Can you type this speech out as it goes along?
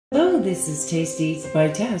this is Tasty Eats by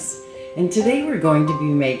Tess, and today we're going to be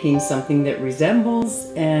making something that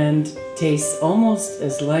resembles and tastes almost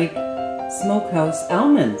as like Smokehouse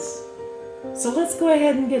Almonds. So let's go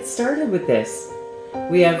ahead and get started with this.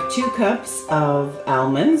 We have 2 cups of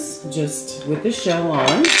almonds, just with the shell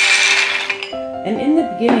on. And in the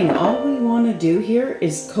beginning, all we want to do here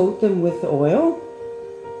is coat them with oil.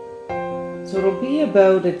 So it'll be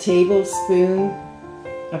about a tablespoon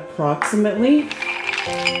approximately.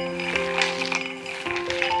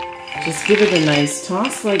 Just give it a nice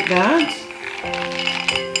toss like that.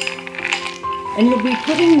 And you'll be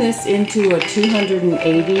putting this into a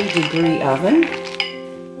 280-degree oven.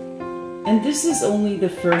 And this is only the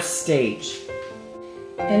first stage.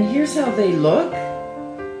 And here's how they look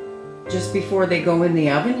just before they go in the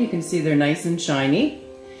oven. You can see they're nice and shiny.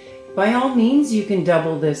 By all means, you can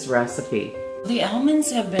double this recipe. The almonds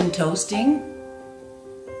have been toasting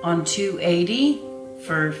on 280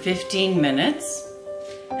 for 15 minutes.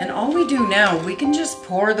 And all we do now, we can just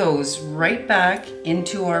pour those right back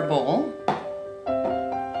into our bowl.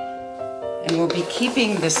 And we'll be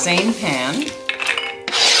keeping the same pan.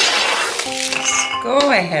 Just go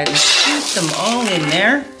ahead and scoop them all in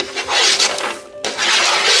there.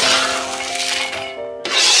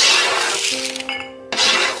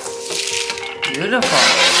 Beautiful.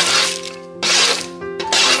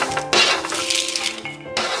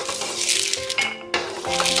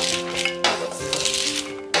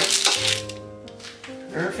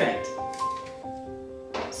 Perfect.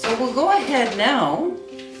 So we'll go ahead now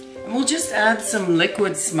and we'll just add some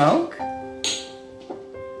liquid smoke.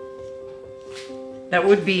 That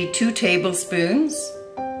would be 2 tablespoons.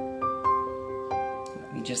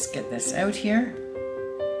 Let me just get this out here.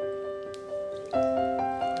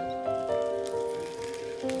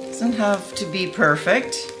 Doesn't have to be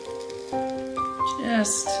perfect.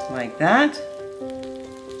 Just like that.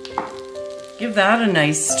 Give that a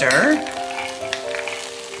nice stir.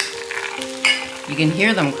 You can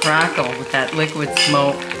hear them crackle with that liquid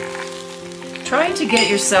smoke. Try to get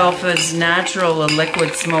yourself as natural a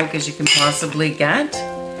liquid smoke as you can possibly get.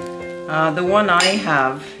 The one I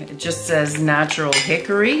have, it just says natural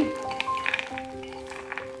hickory.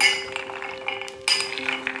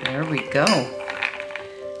 There we go.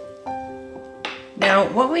 Now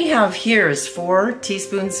what we have here is 4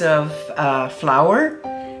 teaspoons of flour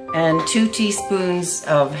and 2 teaspoons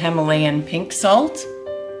of Himalayan pink salt.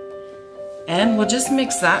 And we'll just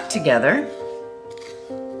mix that together.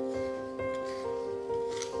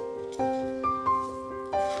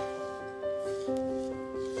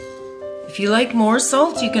 If you like more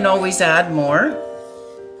salt, you can always add more.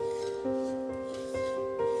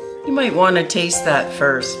 You might want to taste that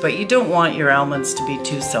first, but you don't want your almonds to be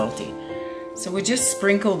too salty. So we just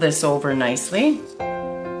sprinkle this over nicely.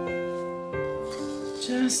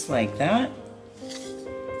 Just like that.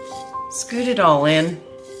 Scoot it all in.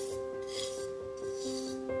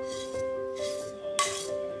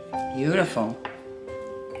 Beautiful.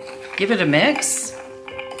 Give it a mix.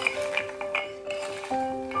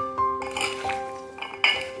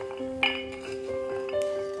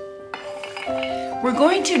 We're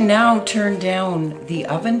going to now turn down the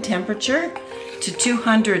oven temperature to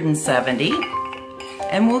 270,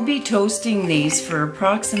 and we'll be toasting these for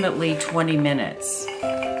approximately 20 minutes.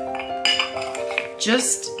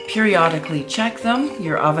 Just periodically check them.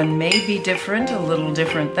 Your oven may be different, a little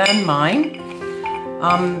different than mine.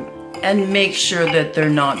 And make sure that they're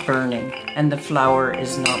not burning and the flour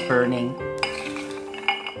is not burning.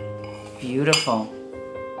 Beautiful.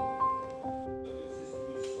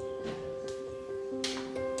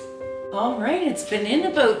 All right, it's been in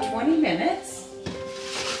about 20 minutes.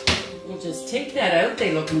 We'll just take that out.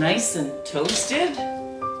 They look nice and toasted.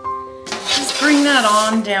 Just bring that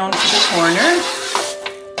on down to the corner.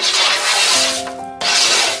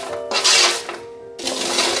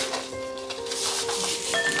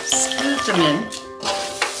 Them in.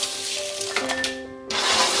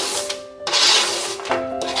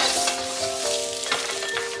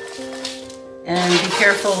 And be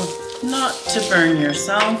careful not to burn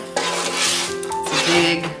yourself. It's a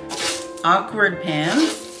big, awkward pan.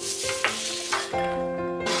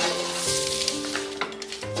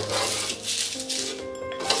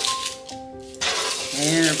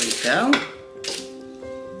 There we go.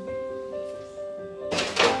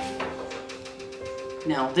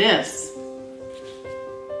 Now this.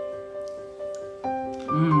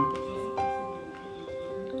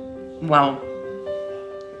 Well,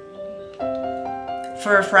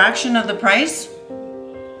 for a fraction of the price,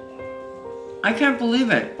 I can't believe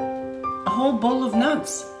it. A whole bowl of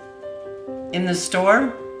nuts. In the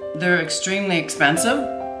store, they're extremely expensive.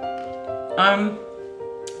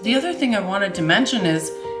 The other thing I wanted to mention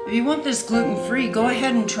is, if you want this gluten-free, go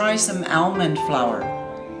ahead and try some almond flour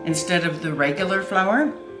instead of the regular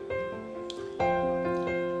flour.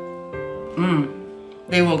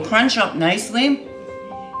 They will crunch up nicely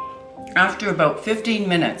after about 15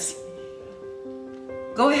 minutes.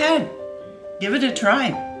 Go ahead, give it a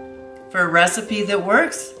try. For a recipe that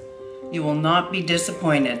works, you will not be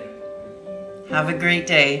disappointed. Have a great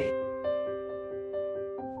day.